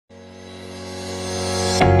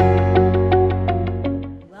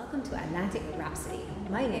Welcome to Atlantic Rhapsody.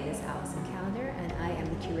 My name is Alison Calendar and I am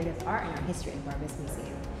the Curator of Art and Art History at Barbados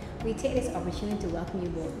Museum. We take this opportunity to welcome you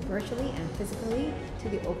both virtually and physically to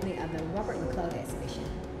the opening of the Robert MacLeod exhibition.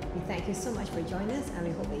 We thank you so much for joining us and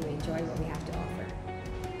we hope that you enjoy what we have to offer.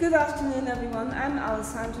 Good afternoon, everyone. I'm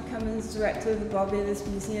Alessandra Cummins, Director of the Barbados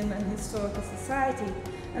Museum and Historical Society,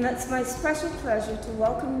 and it's my special pleasure to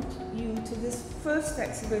welcome you to this first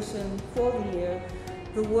exhibition for the year,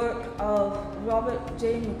 the work of Robert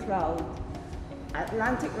J. MacLeod,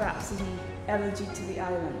 Atlantic Rhapsody, Elegy to the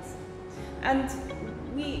Islands. And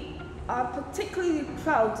we are particularly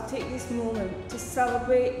proud to take this moment to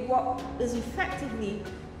celebrate what is effectively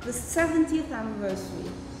the 70th anniversary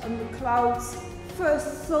of MacLeod's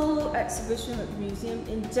first solo exhibition at the museum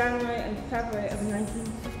in January and February of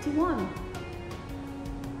 1951.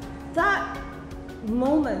 That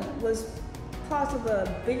moment was part of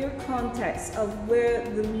a bigger context of where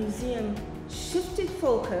the museum shifted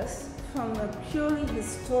focus from a purely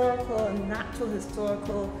historical and natural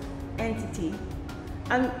historical entity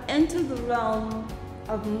and entered the realm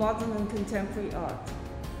of modern and contemporary art.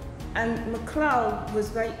 And MacLeod was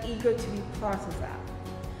very eager to be part of that.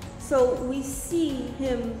 So we see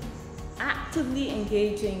him actively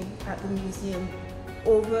engaging at the museum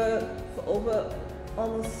for over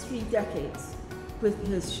almost 3 decades with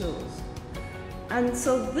his shows. And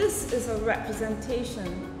so this is a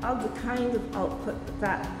representation of the kind of output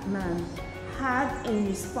that man had in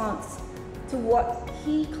response to what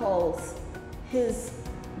he calls his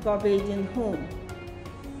Barbadian home.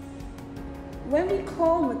 When we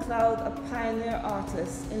call MacLeod a pioneer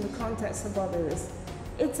artist in the context of Barbados,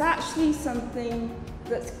 it's actually something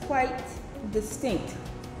that's quite distinct.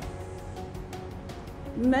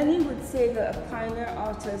 Many would say that a pioneer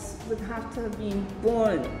artist would have to have been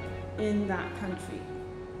born in that country.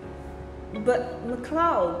 But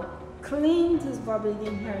MacLeod claimed his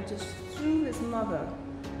Barbadian heritage through his mother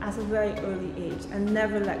at a very early age and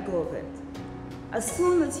never let go of it. As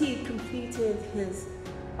soon as he completed his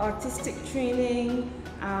artistic training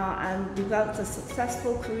and developed a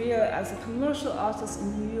successful career as a commercial artist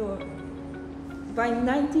in New York, by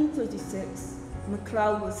 1936,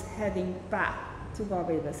 MacLeod was heading back to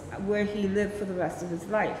Barbados, where he lived for the rest of his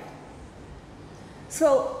life.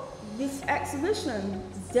 So this exhibition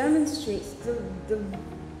demonstrates the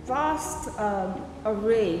vast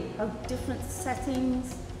array of different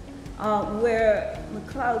settings where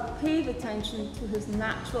MacLeod paid attention to his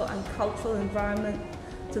natural and cultural environment,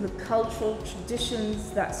 to the cultural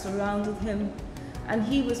traditions that surrounded him, and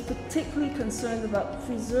he was particularly concerned about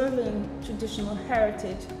preserving traditional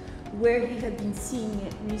heritage where he had been seeing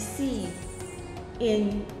it recede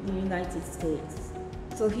in the United States.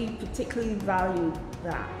 So he particularly valued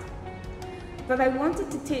that. But I wanted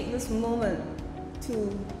to take this moment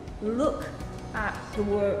to look at the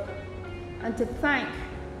work and to thank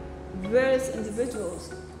various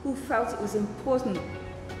individuals who felt it was important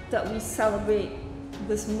that we celebrate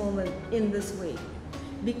this moment in this way.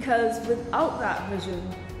 Because without that vision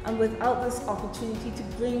and without this opportunity to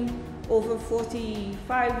bring over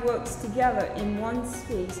 45 works together in one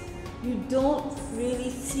space, you don't really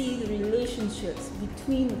see the relationships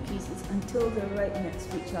between the pieces until they're right next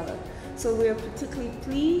to each other. So we're particularly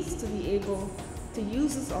pleased to be able to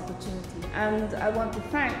use this opportunity. And I want to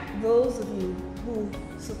thank those of you who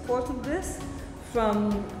supported this, from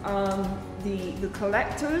the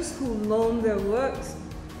collectors who loaned their works,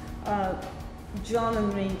 John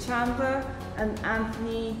and Rain Chandler, and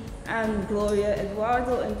Anthony and Gloria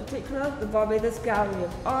Eduardo in particular, the Barbados Gallery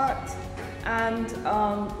of Art, and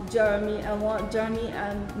Jeremy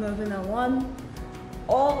and Mervyn Awan,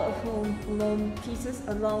 all of whom loaned pieces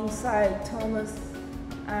alongside Thomas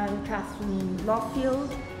and Kathleen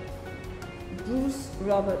Loffield. Bruce,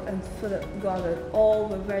 Robert, and Philip Goddard all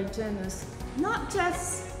were very generous, not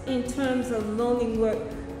just in terms of loaning work,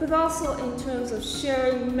 but also in terms of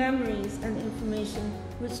sharing memories and information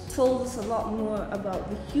which told us a lot more about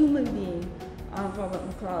the human being of Robert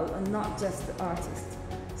MacLeod and not just the artist.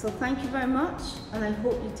 So thank you very much, and I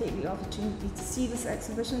hope you take the opportunity to see this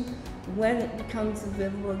exhibition when it becomes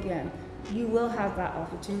available again. You will have that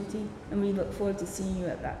opportunity, and we look forward to seeing you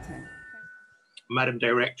at that time. Madam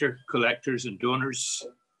Director, collectors and donors,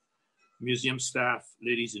 museum staff,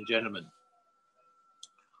 ladies and gentlemen.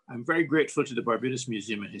 I'm very grateful to the Barbados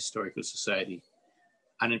Museum and Historical Society,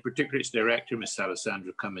 and in particular its director, Miss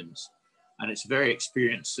Alessandra Cummins, and its very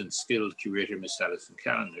experienced and skilled curator, Miss Alison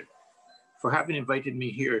Calendar, for having invited me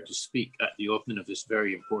here to speak at the opening of this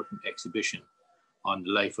very important exhibition on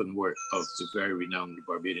the life and work of the very renowned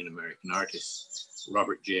Barbadian American artist,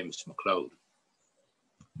 Robert James MacLeod.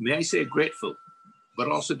 May I say grateful but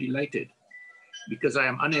also delighted, because I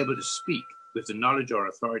am unable to speak with the knowledge or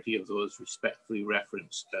authority of those respectfully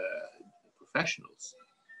referenced professionals.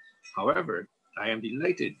 However, I am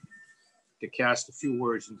delighted to cast a few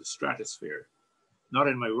words in the stratosphere, not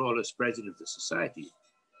in my role as president of the society,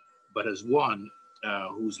 but as one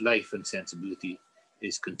whose life and sensibility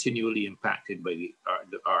is continually impacted by the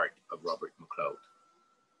art of Robert MacLeod.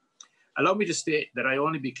 Allow me to state that I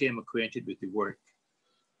only became acquainted with the work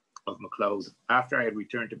of MacLeod after I had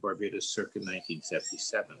returned to Barbados circa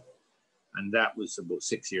 1977, and that was about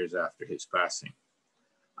 6 years after his passing.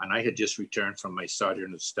 And I had just returned from my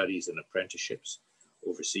sojourn of studies and apprenticeships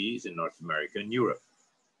overseas in North America and Europe.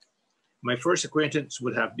 My first acquaintance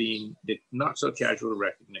would have been the not so casual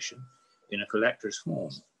recognition in a collector's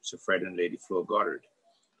home, Sir Fred and Lady Flo Goddard,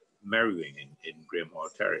 Merriwing in Graham Hall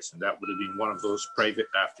Terrace. And that would have been one of those private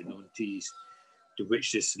afternoon teas to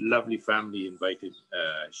which this lovely family invited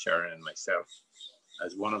Sharon and myself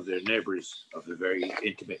as one of their neighbors of the very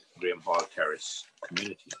intimate Graham Hall Terrace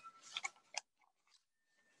community.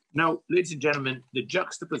 Now, ladies and gentlemen, the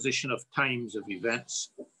juxtaposition of times of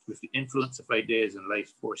events with the influence of ideas and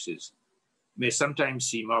life forces may sometimes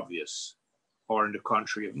seem obvious, or on the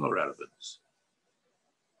contrary of no relevance.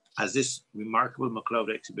 As this remarkable MacLeod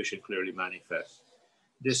exhibition clearly manifests,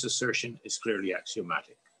 this assertion is clearly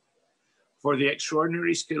axiomatic. For the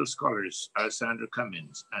extraordinary skilled scholars, Alessandra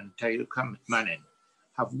Cummins and Tyler Manning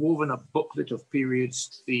have woven a booklet of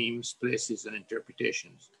periods, themes, places, and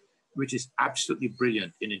interpretations, which is absolutely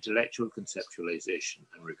brilliant in intellectual conceptualization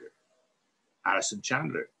and rigor. Alison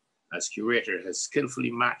Chandler, as curator, has skillfully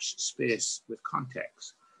matched space with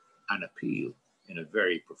context and appeal in a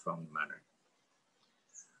very profound manner.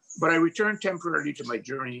 But I return temporarily to my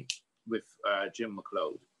journey with Jim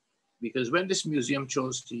MacLeod, because when this museum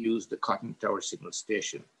chose to use the Cotton Tower Signal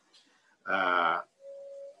Station, and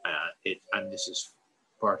this is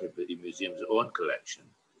part of the museum's own collection,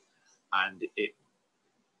 and it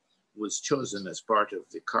was chosen as part of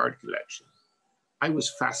the card collection, I was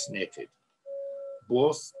fascinated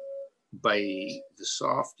both by the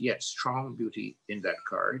soft yet strong beauty in that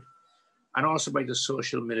card, and also by the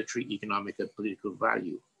social, military, economic, and political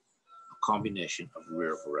value, a combination of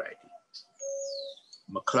rare variety.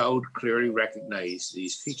 MacLeod clearly recognized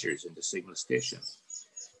these features in the signal station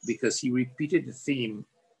because he repeated the theme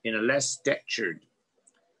in a less textured,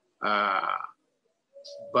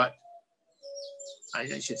 but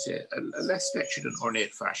I should say a less textured and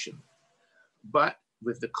ornate fashion, but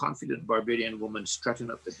with the confident Barbadian woman strutting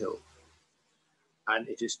up the hill. And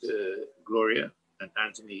it is to Gloria and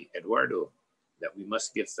Anthony Eduardo that we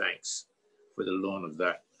must give thanks for the loan of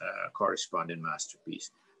that corresponding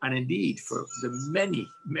masterpiece. And indeed for the many,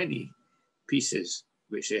 many pieces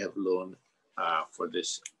which they have loaned for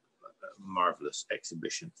this marvelous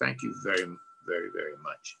exhibition. Thank you very, very, very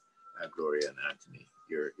much, Gloria and Anthony.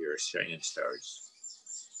 You're shining stars.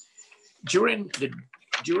 During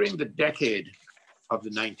the decade of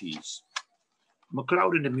the 90s,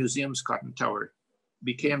 MacLeod and the museum's Cotton Tower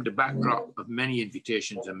became the backdrop of many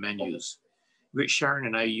invitations and menus, which Sharon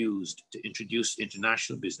and I used to introduce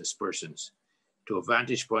international business persons to a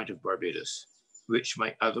vantage point of Barbados, which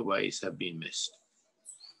might otherwise have been missed.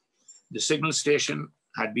 The signal station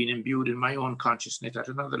had been imbued in my own consciousness at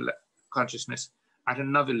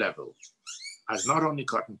another level, as not only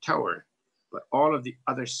Cotton Tower, but all of the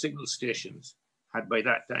other signal stations had by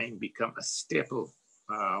that time become a staple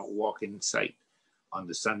walk-in site on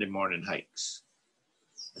the Sunday morning hikes.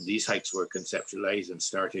 And these hikes were conceptualized and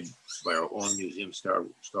started by our own museum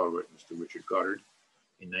stalwart, Mr. Richard Goddard,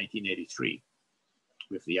 in 1983,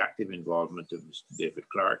 with the active involvement of Mr. David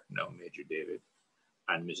Clark, now Major David,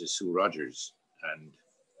 and Mrs. Sue Rogers, and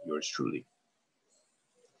yours truly.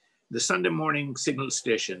 The Sunday morning signal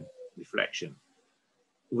station reflection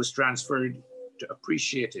was transferred to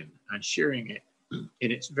appreciating and sharing it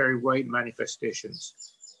in its very wide manifestations.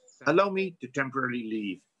 Allow me to temporarily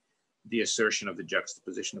leave the assertion of the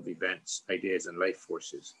juxtaposition of events, ideas, and life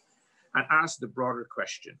forces, and ask the broader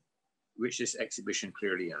question, which this exhibition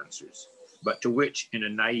clearly answers, but to which, in a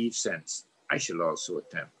naive sense, I shall also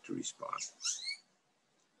attempt to respond.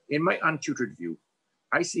 In my untutored view,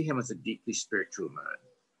 I see him as a deeply spiritual man,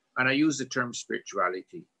 and I use the term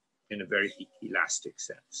spirituality in a very elastic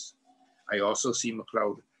sense. I also see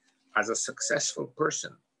MacLeod as a successful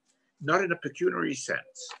person, not in a pecuniary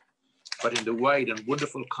sense, but in the wide and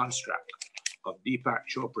wonderful construct of Deepak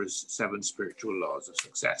Chopra's 7 spiritual laws of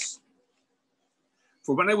success.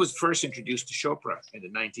 For when I was first introduced to Chopra in the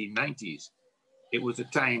 1990s, it was a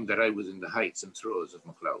time that I was in the heights and throes of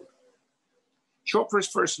MacLeod. Chopra's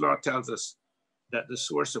first law tells us that the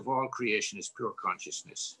source of all creation is pure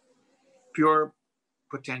consciousness. Pure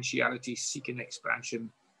potentiality seeking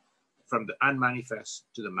expansion from the unmanifest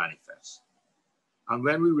to the manifest. And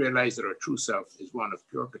when we realize that our true self is one of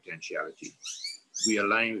pure potentiality, we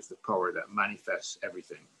align with the power that manifests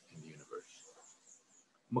everything in the universe.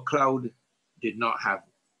 MacLeod did not have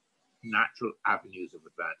natural avenues of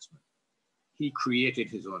advancement. He created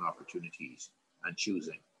his own opportunities and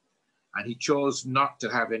choosing. And he chose not to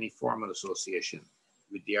have any formal association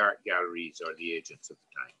with the art galleries or the agents of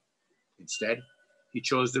the time. Instead, he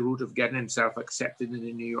chose the route of getting himself accepted in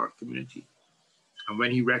the New York community. And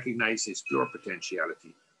when he recognized his pure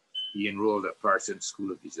potentiality, he enrolled at Parsons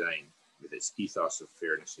School of Design with its ethos of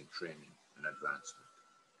fairness in training and advancement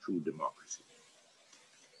through democracy.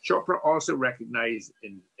 Chopra also recognized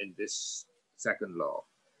in this second law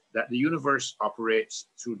that the universe operates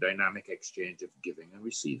through dynamic exchange of giving and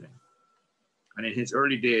receiving. And in his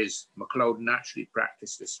early days, MacLeod naturally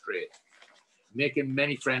practiced this trait, making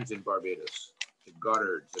many friends in Barbados, the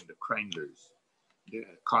Goddards and the Crindlers, the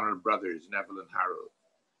Connell brothers, Neville and Harold.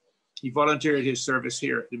 He volunteered his service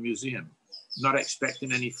here at the museum, not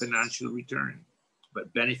expecting any financial return,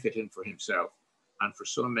 but benefiting for himself and for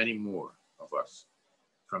so many more of us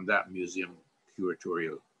from that museum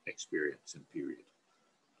curatorial experience and period.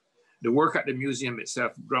 The work at the museum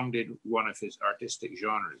itself grounded one of his artistic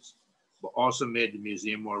genres, but also made the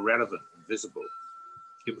museum more relevant and visible.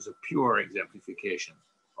 It was a pure exemplification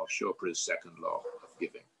of Chopra's second law of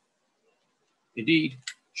giving. Indeed,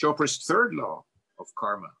 Chopra's third law of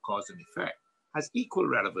karma, cause and effect, has equal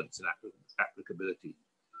relevance and applicability.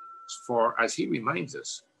 For, as he reminds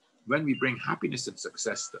us, when we bring happiness and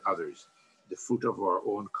success to others, the fruit of our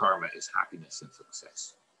own karma is happiness and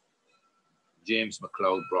success. James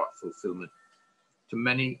MacLeod brought fulfillment to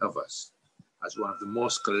many of us as one of the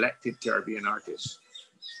most collected Caribbean artists,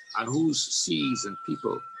 and whose seas and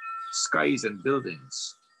people, skies and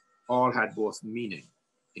buildings all had both meaning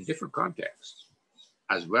in different contexts,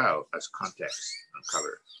 as well as context and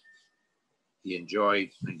color. He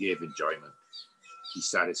enjoyed and gave enjoyment. He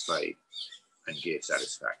satisfied and gave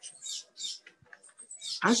satisfaction.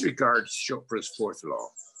 As regards Chopra's fourth law,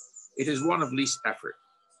 it is one of least effort,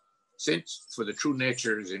 since for the true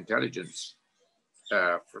nature's intelligence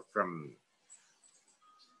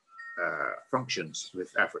functions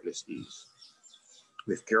with effortless ease,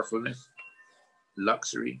 with carefulness,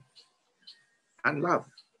 luxury, and love,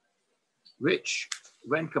 which,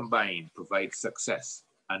 when combined, provide success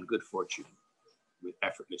and good fortune with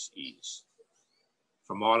effortless ease.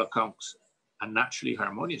 From all accounts, a naturally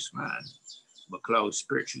harmonious man, MacLeod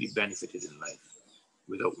spiritually benefited in life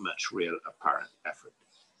without much real apparent effort.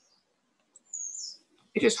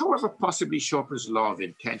 It is, however, possibly Chopra's law of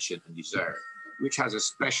intention and desire, which has a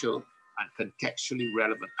special and contextually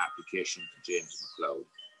relevant application to James MacLeod,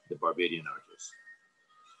 the Barbadian artist.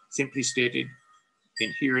 Simply stated,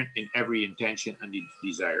 inherent in every intention and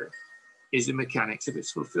desire is the mechanics of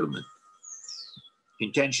its fulfillment.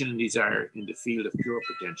 Intention and desire in the field of pure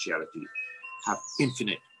potentiality have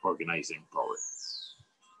infinite organizing power.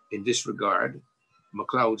 In this regard,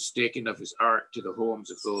 MacLeod's taking of his art to the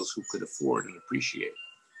homes of those who could afford and appreciate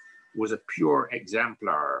was a pure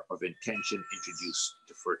exemplar of intention introduced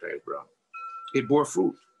to fertile ground. It bore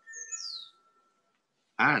fruit,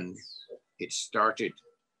 and it started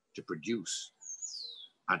to produce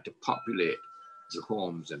and to populate the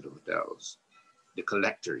homes and the hotels, the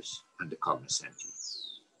collectors and the cognoscenti.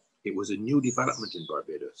 It was a new development in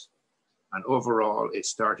Barbados, and overall it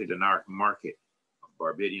started an art market of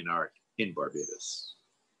Barbadian art in Barbados.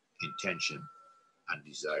 Intention and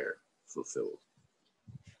desire fulfilled.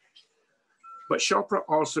 But Chopra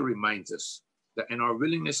also reminds us that in our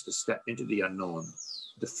willingness to step into the unknown,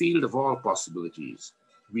 the field of all possibilities,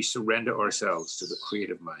 we surrender ourselves to the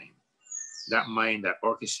creative mind, that mind that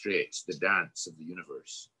orchestrates the dance of the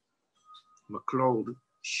universe. MacLeod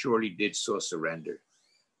surely did so surrender,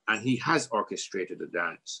 and he has orchestrated a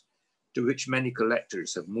dance to which many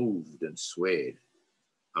collectors have moved and swayed,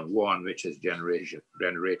 and one which has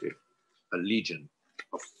generated a legion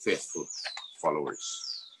of faithful followers.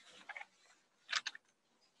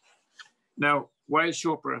 Now, while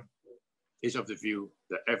Chopra is of the view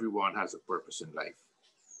that everyone has a purpose in life,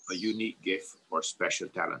 a unique gift or special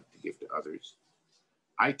talent to give to others,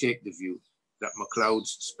 I take the view that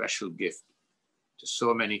MacLeod's special gift to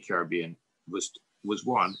so many Caribbean was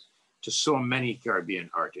one to so many Caribbean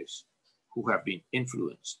artists who have been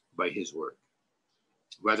influenced by his work,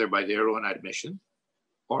 whether by their own admission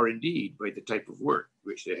or indeed by the type of work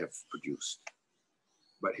which they have produced.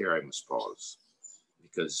 But here I must pause,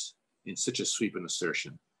 because in such a sweeping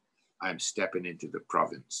assertion, I am stepping into the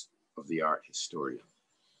province of the art historian,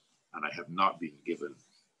 and I have not been given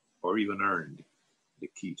or even earned the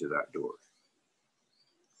key to that door.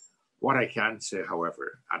 What I can say,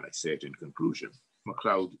 however, and I say it in conclusion,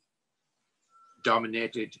 MacLeod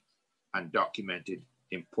dominated and documented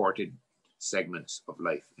important segments of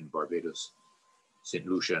life in Barbados, St.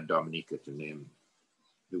 Lucia and Dominica, to name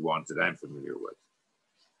the ones that I'm familiar with.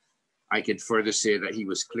 I can further say that he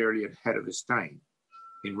was clearly ahead of his time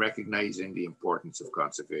in recognizing the importance of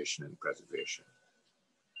conservation and preservation.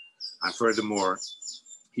 And furthermore,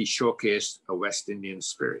 he showcased a West Indian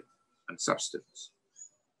spirit and substance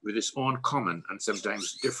with its own common and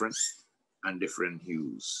sometimes different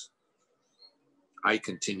hues. I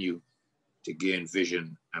continue to gain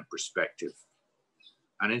vision and perspective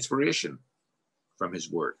and inspiration from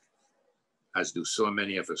his work, as do so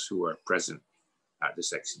many of us who are present at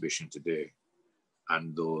this exhibition today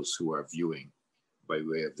and those who are viewing by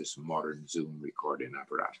way of this modern Zoom recording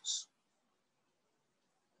apparatus.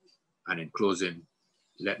 And in closing,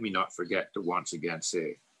 let me not forget to once again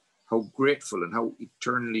say how grateful and how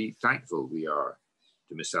eternally thankful we are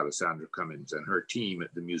to Miss Alessandra Cummins and her team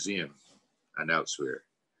at the museum and elsewhere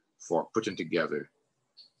for putting together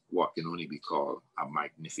what can only be called a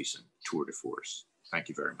magnificent tour de force. Thank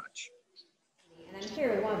you very much. And I'm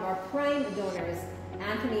here with one of our prime donors,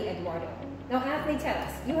 Anthony Eduardo. Now, Anthony, tell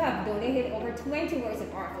us, you have donated over 20 works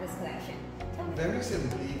of art for this collection. Tell me. Very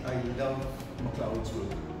simply, I love MacLeod's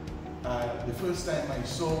work. The first time I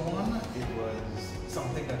saw one, it was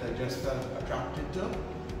something that I just felt attracted to,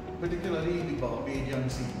 particularly the Barbadian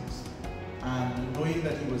scenes. And knowing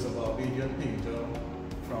that he was a Barbadian painter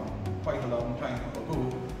from quite a long time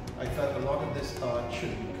ago, I felt a lot of this art should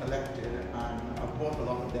be collected, and I bought a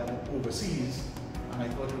lot of them overseas, and I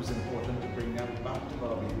thought it was important to bring them back to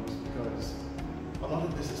Barbados because a lot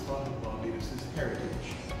of this is part of Barbados'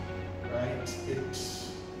 heritage, right?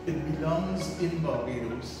 It belongs in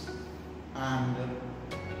Barbados, and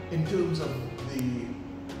in terms of the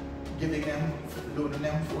loading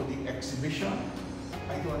them for the exhibition,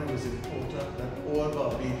 I thought it was important that all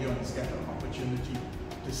Barbadians get an opportunity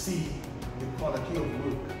to see the quality of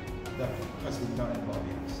work that has been done in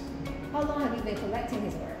Barbados. How long have you been collecting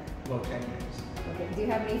his work? About 10 years. Okay. Do you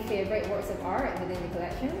have any favorite works of art within the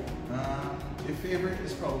collection? The favorite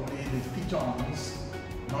is probably the Pitons.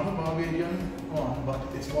 Not a Barbadian one, but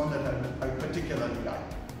it's one that I particularly like.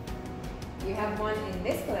 You have one in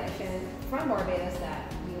this collection from Barbados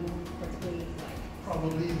that you particularly like?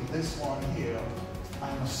 Probably this one here.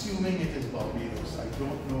 I'm assuming it is Barbados. I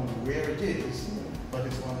don't know where it is, but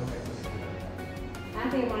it's one that I particularly like.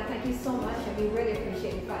 Anthony, I want to thank you so much, and we really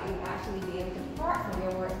appreciate the fact you've actually been able to part from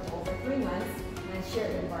your work for over 3 months and share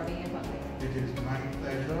it with the Barbadian public. It is my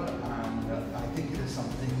pleasure, and I think it is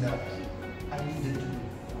something that I needed to do.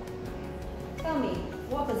 Tell me,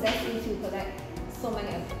 what possessed you to collect so many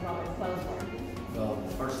of Robert MacLeod's work? Well,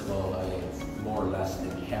 first of all, I more or less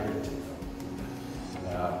inherited them.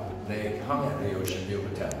 They hung at the Ocean View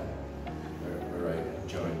Hotel, where I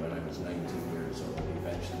joined when I was 19 years old.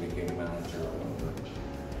 Eventually became manager of it.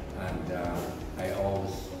 And I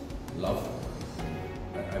always loved them.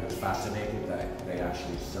 I was fascinated that they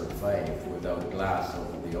actually survived without glass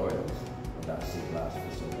over the oils, or that sea glass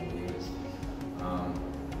for so many years.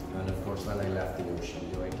 And of course, when I left the Ocean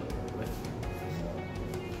View, I took them with me.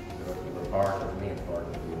 So they were part of me and part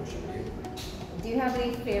of the Ocean View. Do you have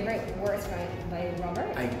any favorite works by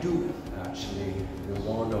Robert? I do, actually. The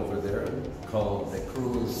one over there called The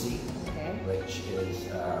Cruel Sea, okay, which is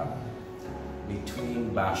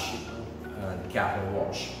between Bashi and Capel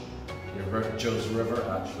Wash. The Joe's River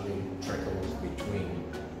actually trickles between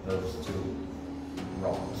those two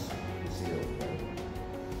rocks. You see over there.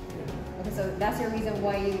 Yeah. Okay, so that's your reason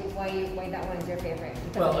why that one is your favorite?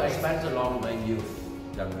 Well, I spent a lot of my youth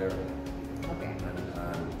down there. Okay.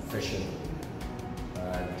 And fishing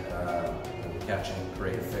and catching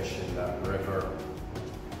crayfish in that river.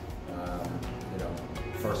 You know,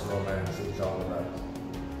 first romance is all about.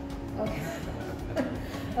 Okay.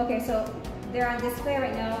 Okay, so they're on display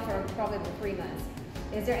right now for probably 3 months.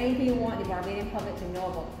 Is there anything you want the Barbadian public to know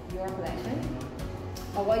about your collection?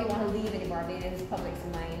 Or what you want to leave in the Barbadian public's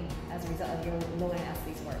mind as a result of your loaning us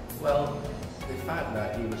these works? Well, the fact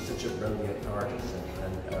that he was such a brilliant artist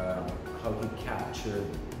and how he captured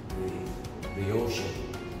the ocean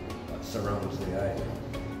that surrounds the island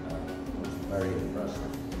was very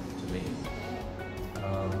impressive to me.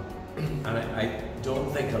 And I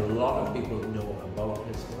don't think a lot of people know about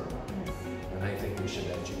his work, and I think we should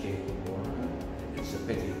educate them more. It's a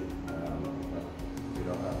pity we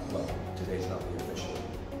don't have, well, today's not the official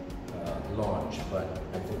launch, but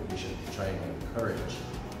I think we should try and encourage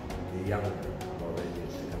the younger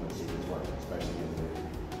Barbadians to come and see his work, especially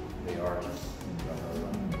the artists that are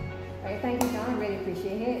around. All right, thank you, John. really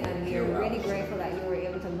appreciate it, and we are You're really welcome. grateful that you were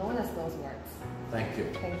able to loan us those works. Thank you.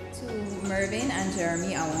 Thank you. To Mervyn and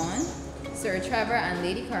Jeremy Awan, Sir Trevor and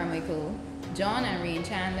Lady Carmichael, John and Rain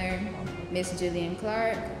Chandler, Miss Gillian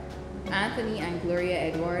Clark, Anthony and Gloria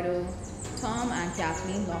Eduardo, Tom and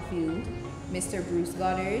Kathleen Lawfield, Mr. Bruce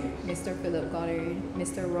Goddard, Mr. Philip Goddard,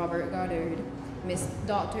 Mr. Robert Goddard, Miss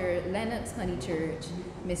Dr. Lennox Honeychurch,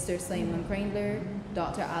 Mr. Simon Crandler,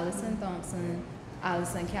 Dr. Alison Thompson,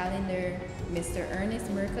 Alison Callender, Mr. Ernest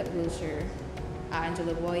Murcutt Wilshire,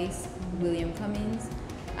 Angela Boyce, William Cummings,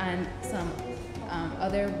 and some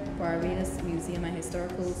other Barbados Museum and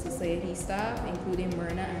Historical Society staff, including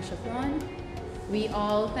Myrna and Shaquan. We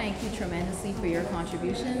all thank you tremendously for your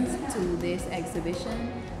contributions to this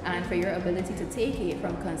exhibition and for your ability to take it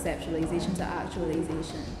from conceptualization to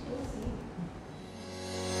actualization.